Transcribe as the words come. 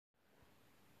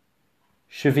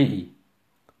Shvi'i.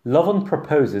 Lavan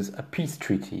proposes a peace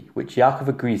treaty which Yaakov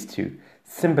agrees to,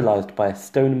 symbolized by a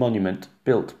stone monument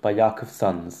built by Yaakov's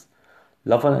sons.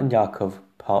 Lavan and Yaakov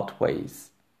part ways.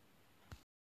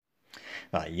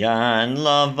 Vayan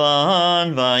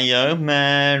Lavan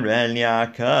vayomer el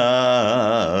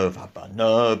Yaakov,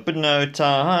 Habanot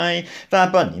bnotai,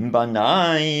 Vabanim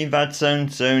banai,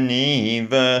 Vatzontzoni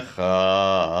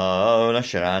v'chol,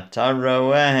 Asher ata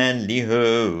roeh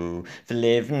lihu,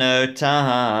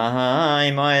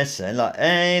 V'livnotai, Moeseh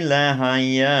la'ele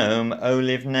hayom, O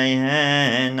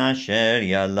livneihen asher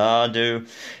yaladu,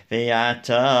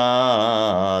 V'yata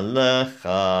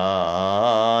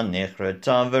lecha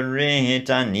nichrata v'rit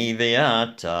ani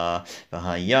v'yata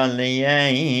v'haya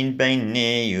li'ein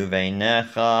beini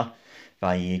u'veinecha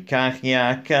v'yikach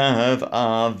Yaakov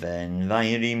aven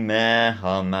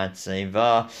v'yirimeha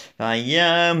matzeva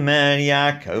v'yomer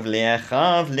Yaakov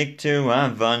li'echav liktu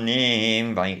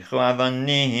avanim v'yichu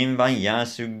avanim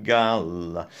v'yasu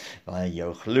gal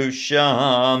v'yochlu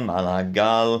sham al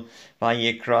hagal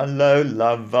Vayikra lo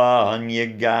Lavan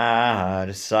Yegar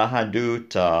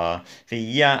Sahaduta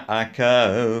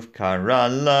V'Yaakov kara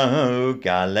lo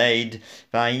Galeid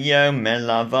Vayomer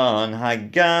Lavan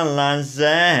Hagal Hazeid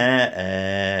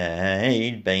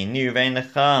Beinu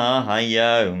v'einecha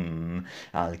hayom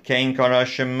Al kein kara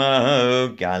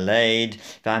shemo Galeid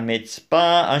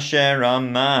V'mitzpah asher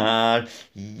amar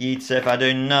Yitzef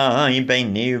Adonai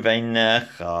Beinu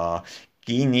v'einecha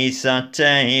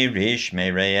Ginisate rish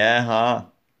mereyehu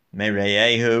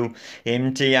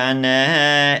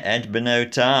imtiane et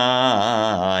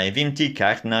benotai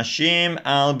vimtikach nashim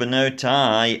al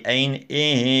benotai ein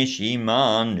ish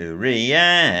iman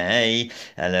uriyeh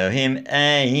Elohim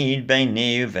eid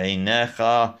beinu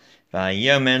veinecha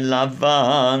Vayomer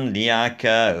Lavan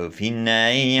li'Yaakov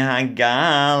Hinei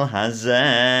hagal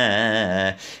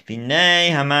hazeh Vinei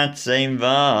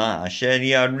hamatzeva Asher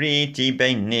yariti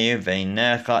beini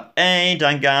veinecha Eid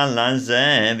hagal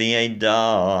hazeh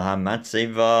V'yeda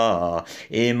hamatzeva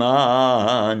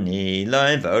Imani lo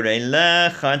evore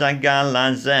lecha hagal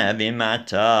hazeh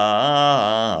V'imata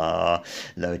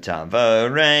lo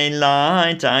tavore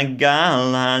light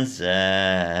hagal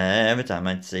hazeh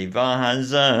V'tamatzeva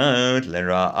hazeh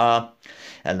L'ra'a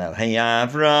Elohei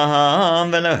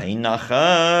Avraham Elohei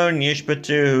Nachor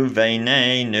Yishbatu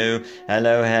Veineinu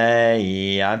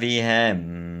Elohei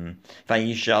Avihem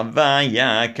Vayishava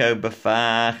Yaakov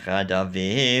B'fachad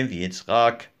Aviv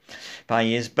Yitzchak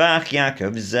Vayizbach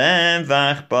Yaakov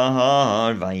Zevach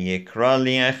Bahar Vayikra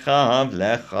li'echav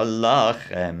lecha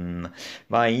lachem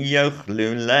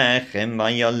Vayochlu lechem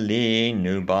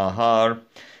Vayalinu Bahar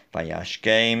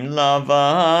Vayashkem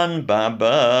Lavan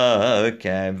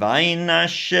baboker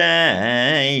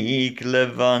Vaynashek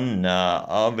levana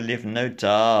av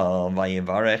livnotav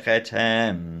Vayivarech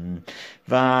ethem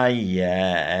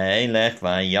Vayelech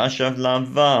Vayashav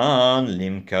Lavan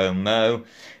limkomo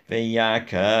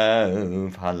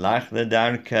V'Yaakov halach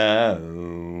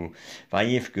l'darko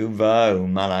Vayifku vo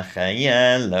malachei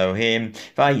Elohim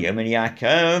Vayomer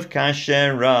Yaakov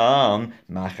kasheram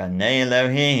Machanei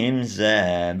Elohim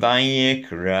ze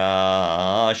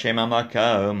Vayikra Shem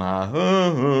hamakom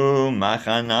hahu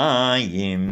Machanayim